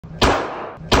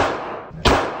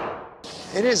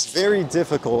It is very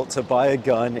difficult to buy a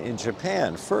gun in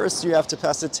Japan. First, you have to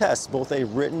pass a test, both a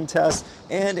written test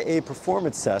and a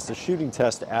performance test, a shooting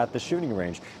test at the shooting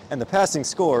range. And the passing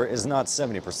score is not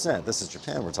 70%. This is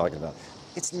Japan we're talking about.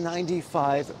 It's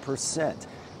 95%.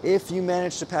 If you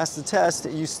manage to pass the test,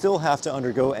 you still have to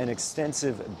undergo an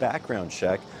extensive background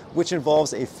check, which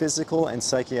involves a physical and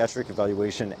psychiatric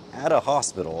evaluation at a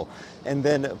hospital. And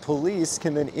then police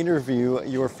can then interview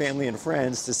your family and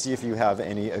friends to see if you have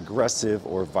any aggressive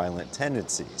or violent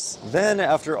tendencies. Then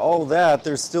after all that,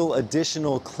 there's still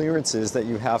additional clearances that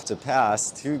you have to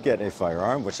pass to get a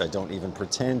firearm, which I don't even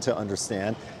pretend to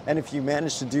understand. And if you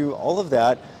manage to do all of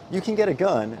that, you can get a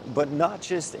gun, but not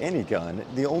just any gun.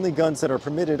 The only guns that are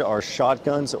permitted are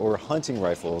shotguns or hunting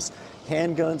rifles.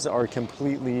 Handguns are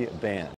completely banned.